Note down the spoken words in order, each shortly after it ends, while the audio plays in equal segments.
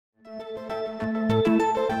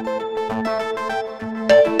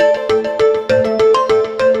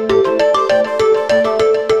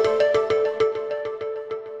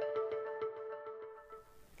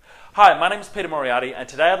Hi, my name is Peter Moriarty, and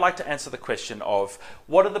today I'd like to answer the question of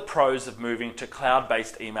what are the pros of moving to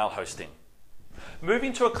cloud-based email hosting?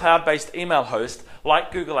 Moving to a cloud-based email host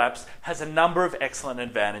like Google Apps has a number of excellent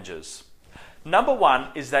advantages. Number one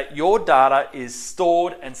is that your data is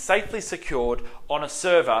stored and safely secured on a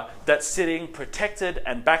server that's sitting protected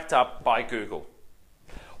and backed up by Google.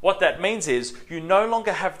 What that means is you no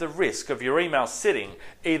longer have the risk of your email sitting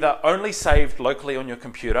either only saved locally on your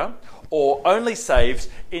computer or only saved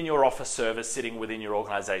in your Office server sitting within your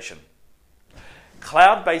organization.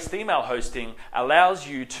 Cloud-based email hosting allows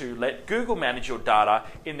you to let Google manage your data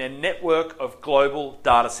in their network of global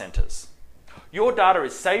data centers. Your data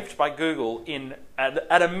is saved by Google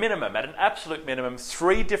at a minimum, at an absolute minimum,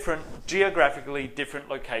 3 different geographically different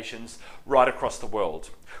locations right across the world,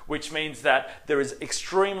 which means that there is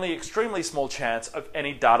extremely small chance of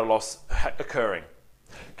any data loss occurring.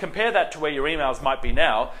 Compare that to where your emails might be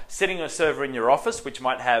now, sitting on a server in your office, which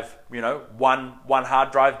might have, one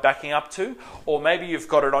hard drive backing up to, or maybe you've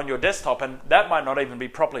got it on your desktop and that might not even be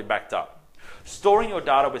properly backed up. Storing your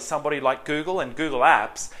data with somebody like Google and Google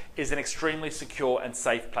Apps is an extremely secure and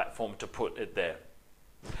safe platform to put it there.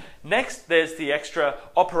 Next, there's the extra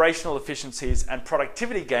operational efficiencies and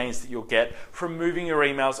productivity gains that you'll get from moving your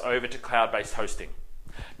emails over to cloud-based hosting.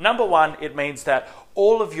 Number one, it means that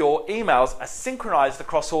all of your emails are synchronized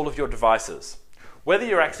across all of your devices. Whether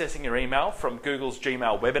you're accessing your email from Google's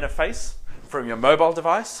Gmail web interface, from your mobile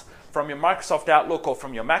device, from your Microsoft Outlook or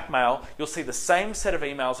from your Mac Mail, you'll see the same set of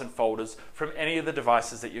emails and folders from any of the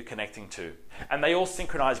devices that you're connecting to, and they all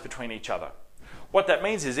synchronize between each other. What that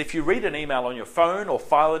means is if you read an email on your phone or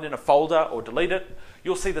file it in a folder or delete it,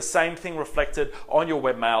 you'll see the same thing reflected on your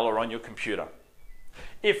webmail or on your computer.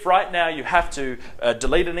 If right now you have to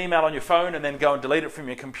delete an email on your phone and then go and delete it from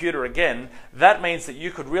your computer again, that means that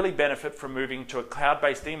you could really benefit from moving to a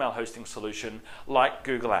cloud-based email hosting solution like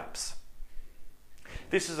Google Apps.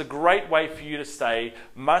 This is a great way for you to stay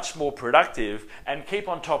much more productive and keep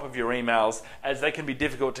on top of your emails, as they can be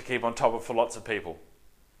difficult to keep on top of for lots of people.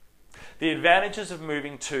 The advantages of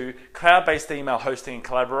moving to cloud-based email hosting and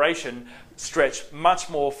collaboration stretch much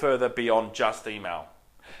more further beyond just email.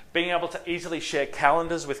 Being able to easily share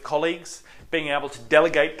calendars with colleagues, being able to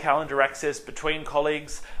delegate calendar access between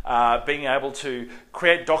colleagues, being able to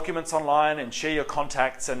create documents online and share your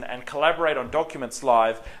contacts and collaborate on documents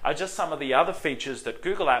live are just some of the other features that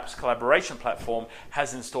Google Apps collaboration platform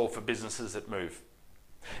has in store for businesses that move.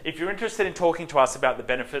 If you're interested in talking to us about the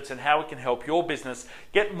benefits and how it can help your business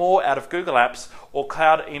get more out of Google Apps or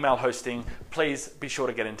cloud email hosting, please be sure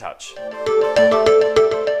to get in touch.